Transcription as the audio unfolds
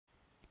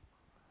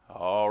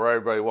All right,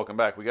 everybody, welcome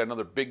back. We got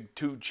another Big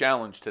Two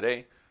challenge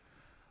today.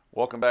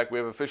 Welcome back. We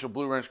have official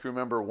Blue Ranch crew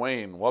member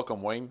Wayne.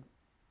 Welcome, Wayne.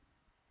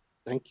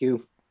 Thank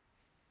you.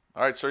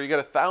 All right, sir, you got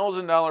a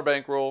 $1,000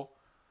 bankroll.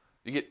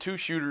 You get 2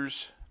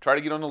 shooters. Try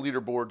to get on the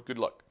leaderboard. Good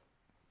luck.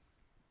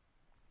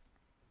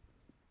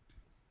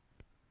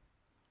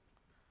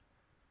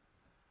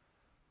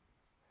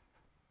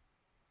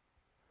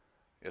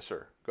 Yes,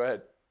 sir. Go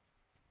ahead.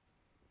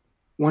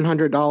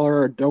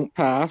 $100 don't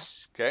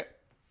pass Okay.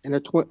 and a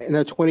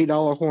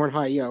 $20 horn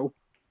high yo.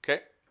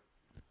 Okay.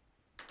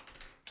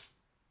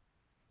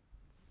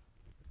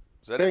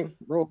 Is that Okay, it?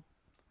 roll.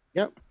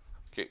 Yep.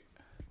 Okay.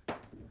 Do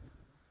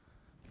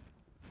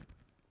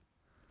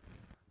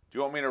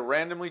you want me to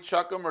randomly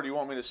chuck them or do you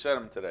want me to set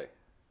them today?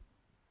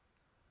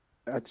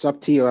 That's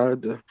up to you.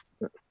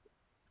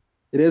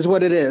 It is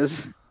what it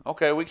is.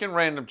 Okay, we can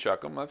random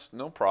chuck them. That's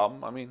no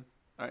problem. I mean,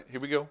 all right, here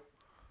we go.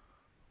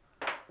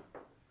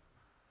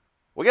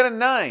 We got a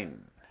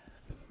 9.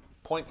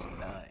 Points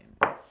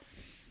 9.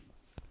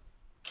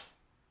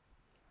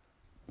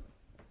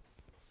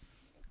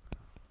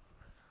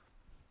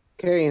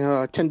 Okay,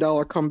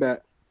 $10 comeback.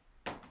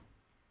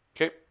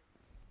 Okay.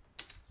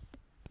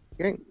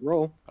 Okay,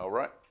 roll. All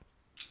right.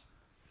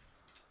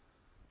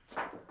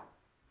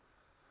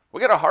 We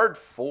got a hard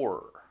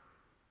 4.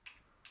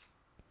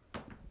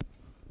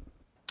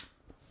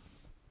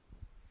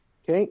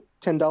 Okay,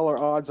 $10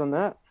 odds on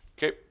that.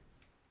 Okay.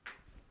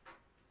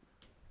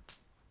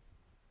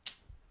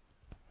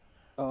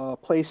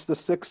 Place the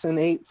 6 and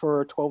 8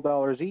 for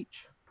 $12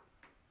 each.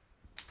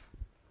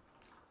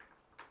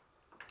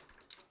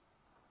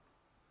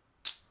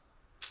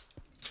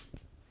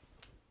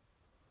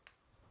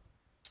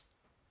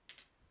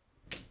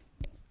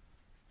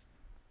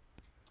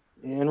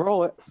 And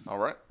roll it. All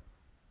right.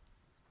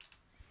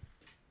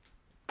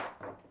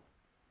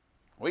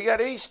 We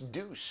got ace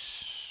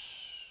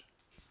deuce.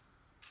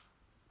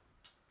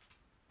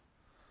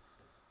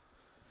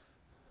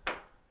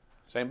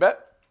 Same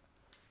bet?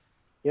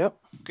 Yep.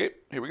 Okay,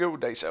 here we go.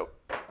 Dice out.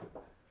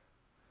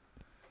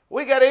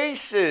 We got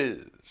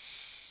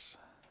aces.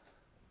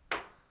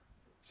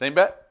 Same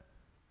bet?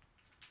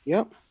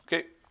 Yep.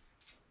 Okay.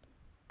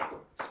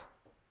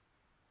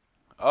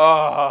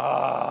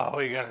 Oh,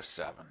 we got a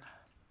 7.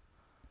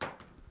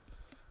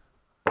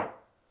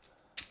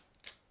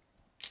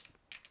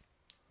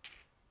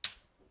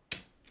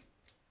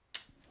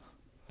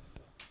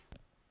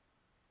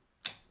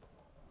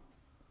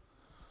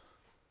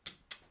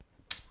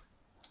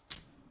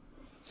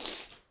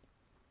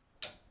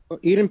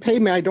 You didn't pay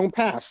me. I don't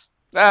pass.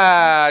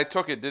 Ah, I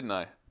took it, didn't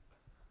I?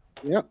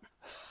 Yep.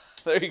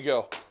 There you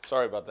go.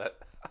 Sorry about that.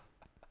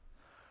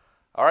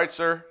 All right,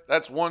 sir.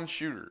 That's 1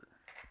 shooter.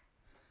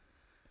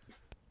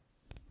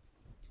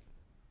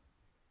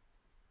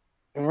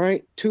 All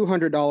right,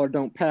 $200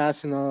 don't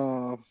pass and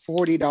a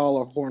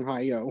 $40 horn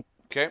high yo.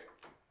 Okay.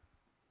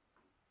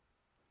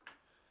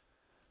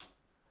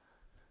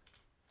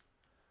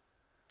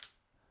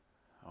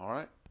 All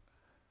right.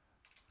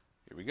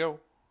 Here we go.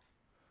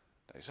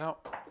 Dice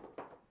out.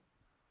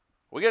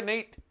 We got an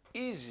 8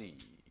 easy.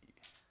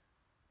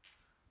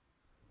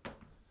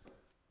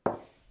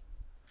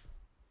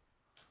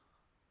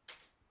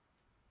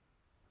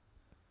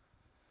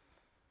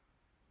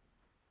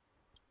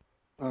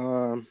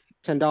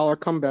 $10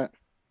 comeback.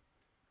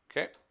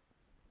 Okay.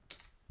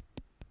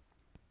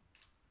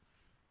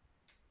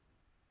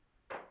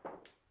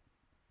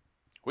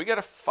 We got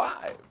a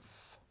 5.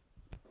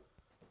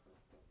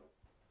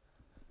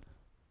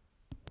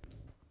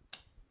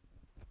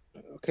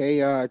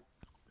 Okay,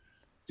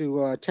 do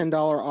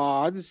 $10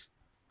 odds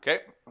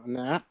Okay. on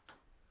that.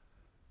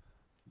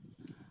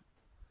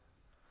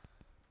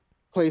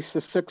 Place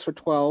the 6 for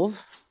 12.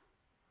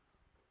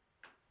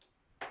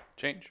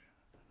 Change.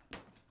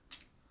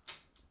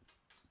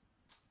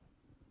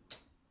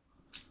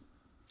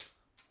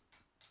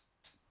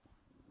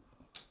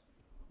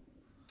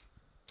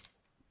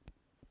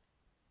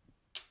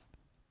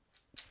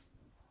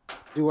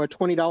 Do a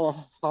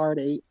 $20 hard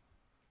 8.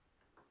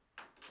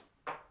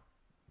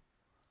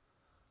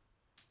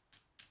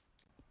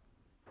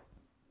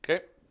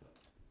 Okay.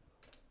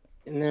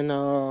 And then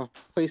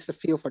place the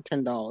field for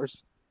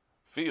 $10.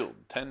 Field,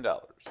 $10.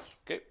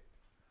 Okay.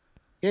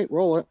 Okay,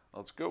 roll it.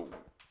 Let's go.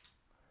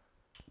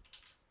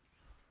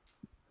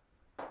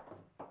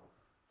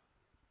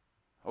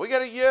 We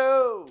got a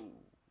yo.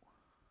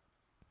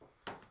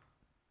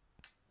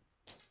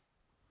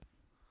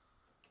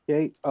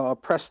 Okay,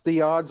 press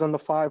the odds on the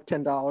 5,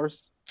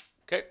 $10.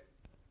 Okay.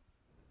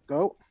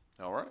 Go.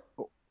 All right.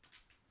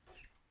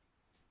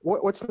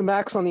 What's the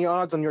max on the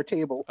odds on your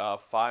table?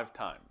 5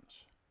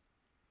 times.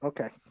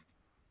 Okay.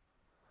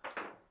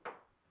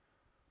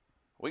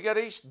 We got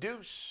ace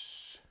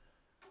deuce.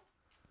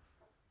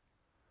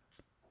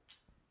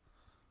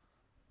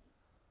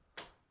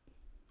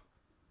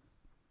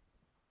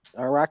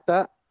 I rack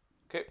that.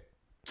 Okay.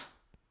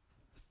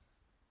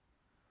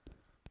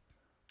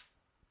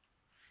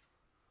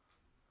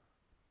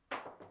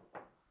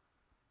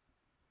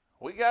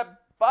 We got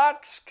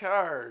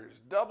boxcars.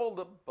 Double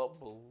the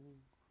bubble.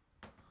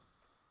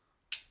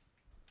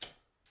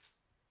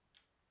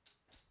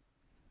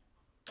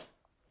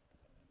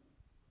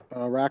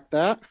 Rack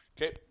that.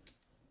 Okay.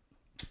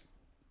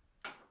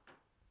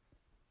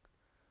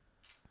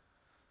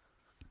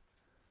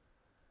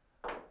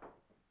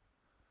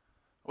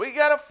 We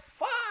got a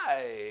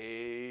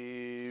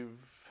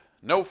 5.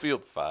 No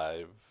field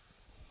 5.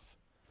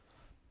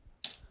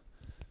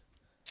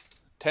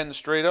 10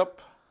 straight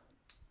up.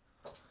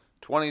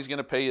 20 is going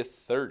to pay you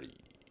 30.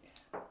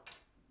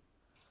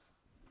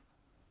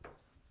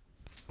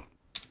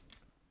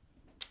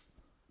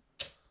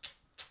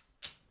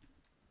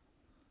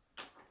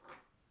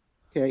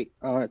 Okay,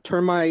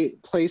 turn my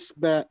place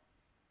bet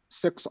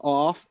 6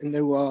 off and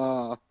do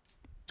a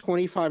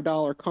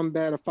 $25 come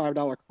bet, a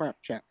 $5 crap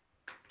check.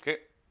 Okay.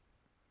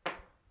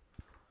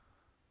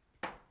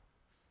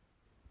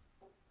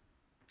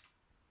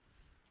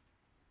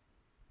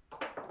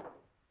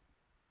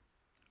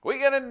 We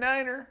got a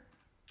 9er.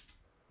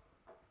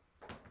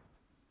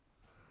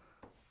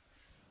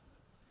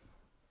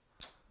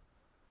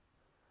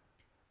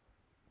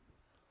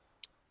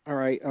 All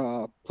right,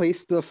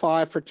 place the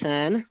 5 for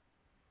 10.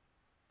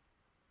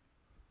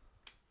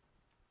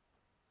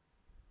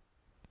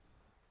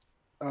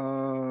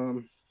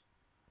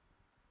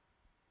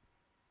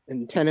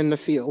 And 10 in the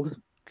field.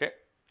 Okay.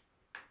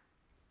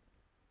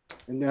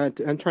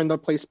 And turn the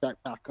place bet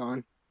back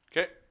on.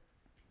 Okay.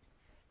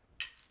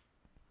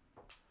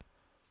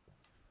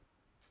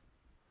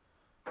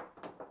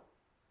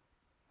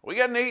 We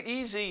got an 8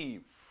 easy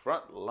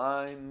front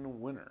line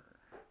winner.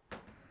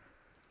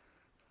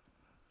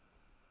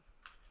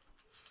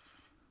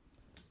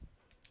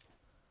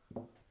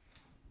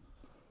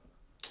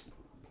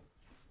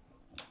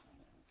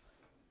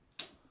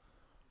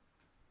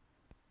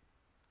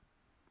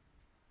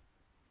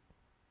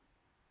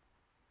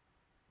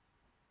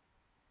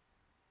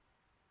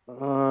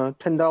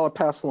 $10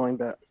 pass line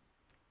bet.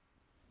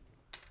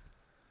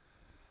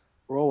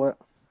 Roll it.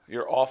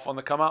 You're off on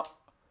the come out?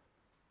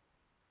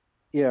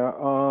 Yeah,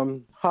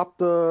 hop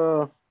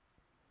the,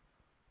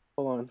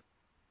 hold on.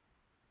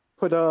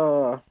 Put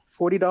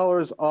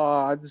 $40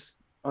 odds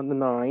on the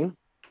 9.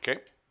 Okay.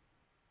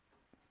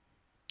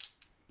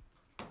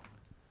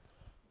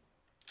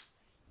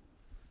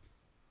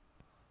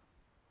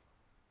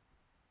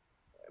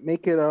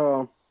 Make it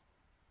a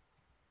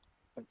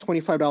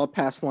 $25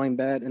 pass line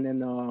bet, and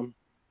then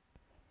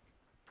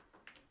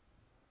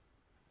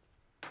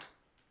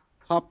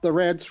hop the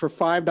reds for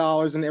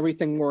 $5 and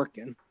everything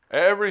working.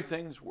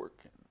 Everything's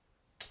working.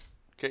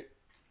 Okay.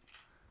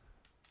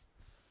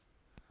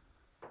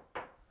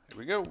 Here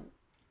we go.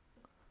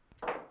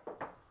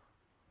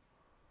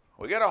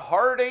 We got a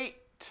hard 8.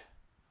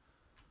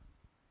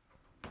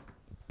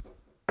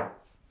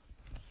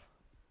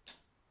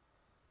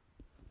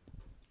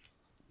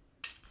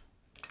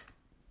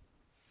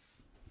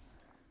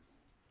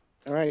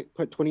 All right,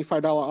 put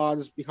 $25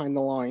 odds behind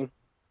the line.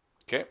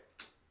 Okay.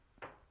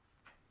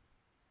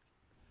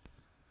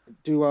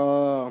 Do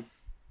a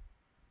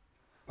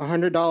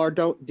 $100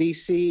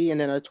 DC and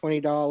then a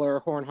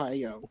 $20 horn high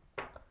yo.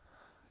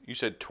 You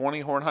said 20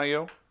 horn high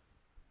yo?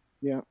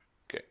 Yeah.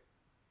 Okay.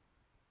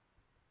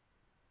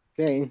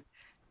 Okay.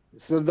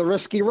 So the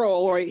risky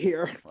roll right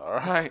here. All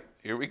right.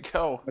 Here we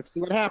go. Let's see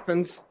what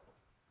happens.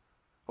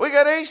 We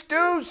got ace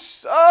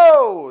deuce.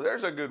 Oh,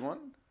 there's a good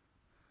one.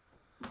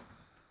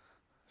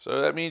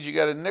 So that means you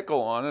got a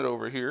nickel on it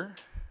over here.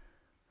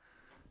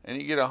 And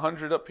you get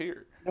 100 up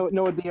here.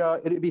 No,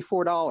 it'd be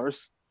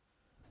 $4.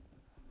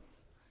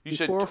 You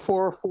said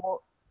four.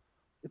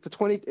 It's a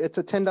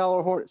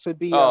 $10 horn, so it'd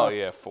be oh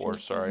yeah, 4,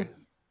 sorry.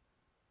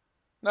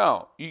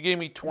 No, you gave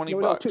me 20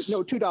 bucks.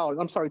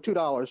 $2. I'm sorry,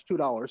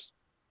 $2.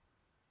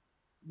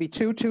 Be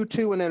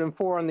 2, and then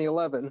 4 on the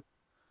 11.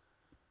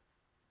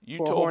 You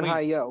for told horn me high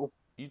yo.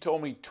 You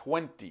told me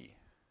 20.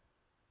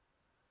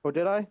 Oh,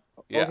 did I?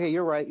 Yeah. Okay,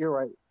 you're right.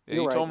 Yeah,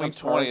 you told me I'm 20.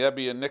 sorry. That'd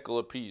be a nickel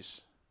a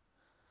piece.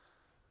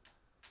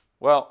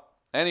 Well,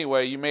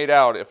 anyway, you made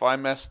out. If I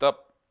messed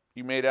up,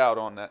 you made out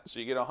on that. So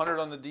you get 100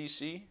 on the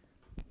DC.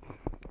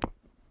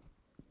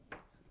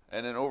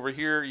 And then over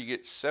here, you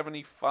get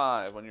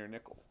 75 on your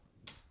nickel.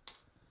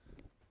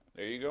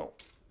 There you go.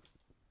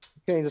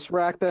 Okay, just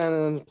rack that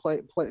and then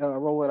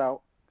roll it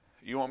out.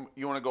 You want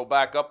to go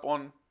back up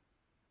on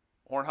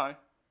horn high?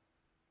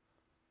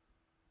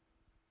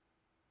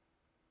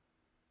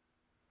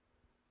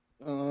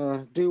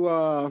 Do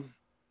a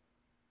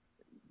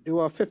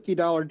 $50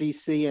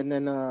 DC and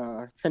then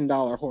a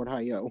 $10 horn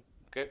high yo.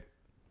 Okay.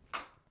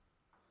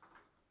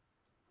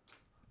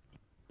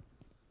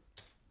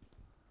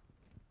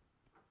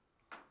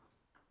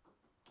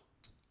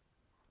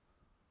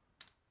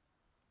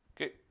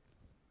 Okay.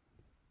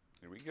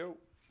 Here we go.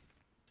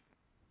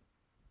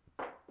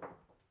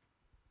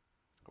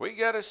 We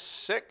got a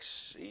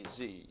 6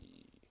 easy.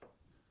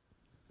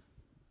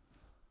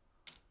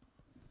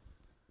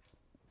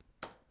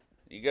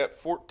 You got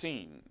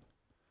 14.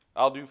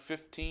 I'll do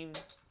 15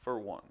 for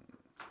 1.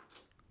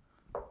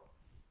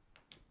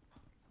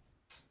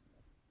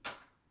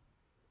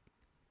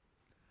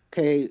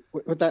 Okay,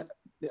 with that,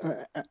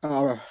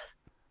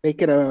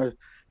 make it a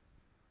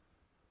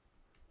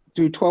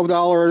do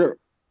 $12.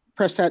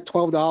 Press that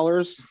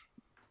 $12.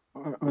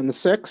 on the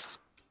 6.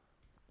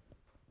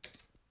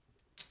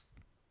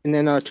 And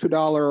then a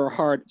 $2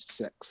 hard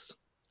 6.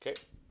 Okay.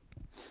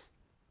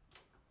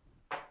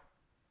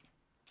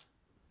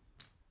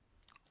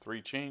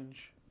 3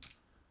 change.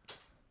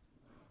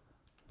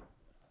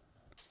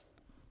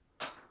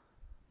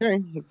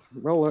 Okay,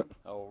 roll it.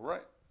 All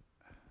right.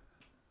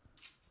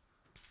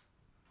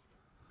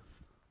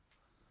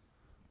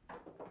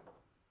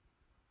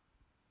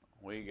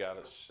 We got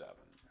a 7.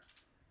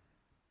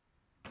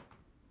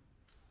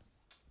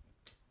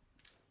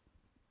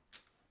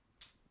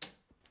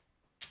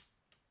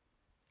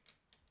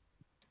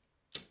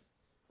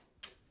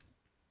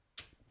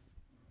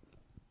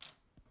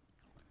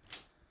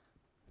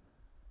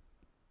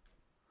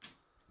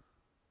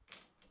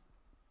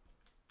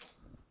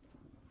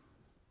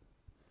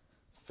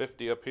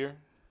 $50 up here.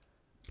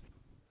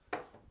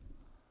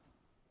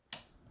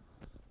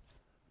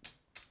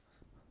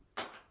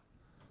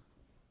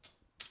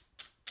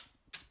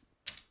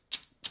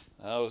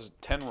 That was a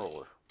 10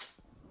 roller.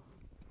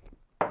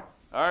 All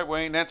right,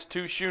 Wayne, that's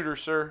 2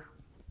 shooters, sir.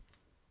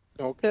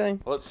 Okay.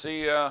 Let's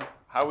see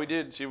how we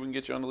did. See if we can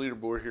get you on the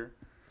leaderboard here.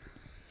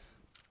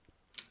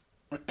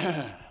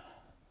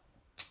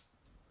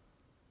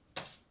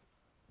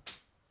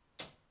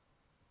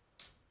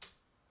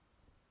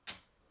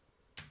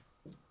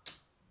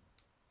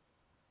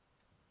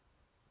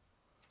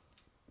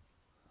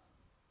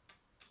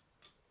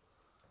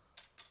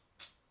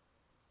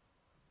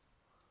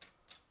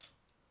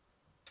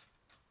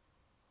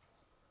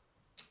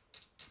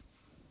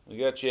 We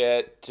got you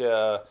at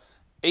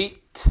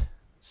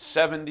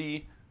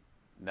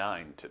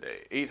 879 today.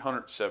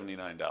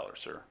 $879,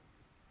 sir.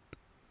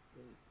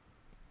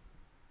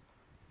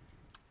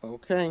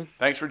 Okay.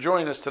 Thanks for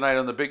joining us tonight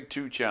on the Big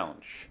 2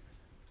 Challenge.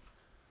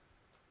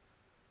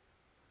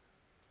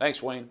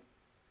 Thanks, Wayne.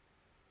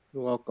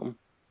 You're welcome.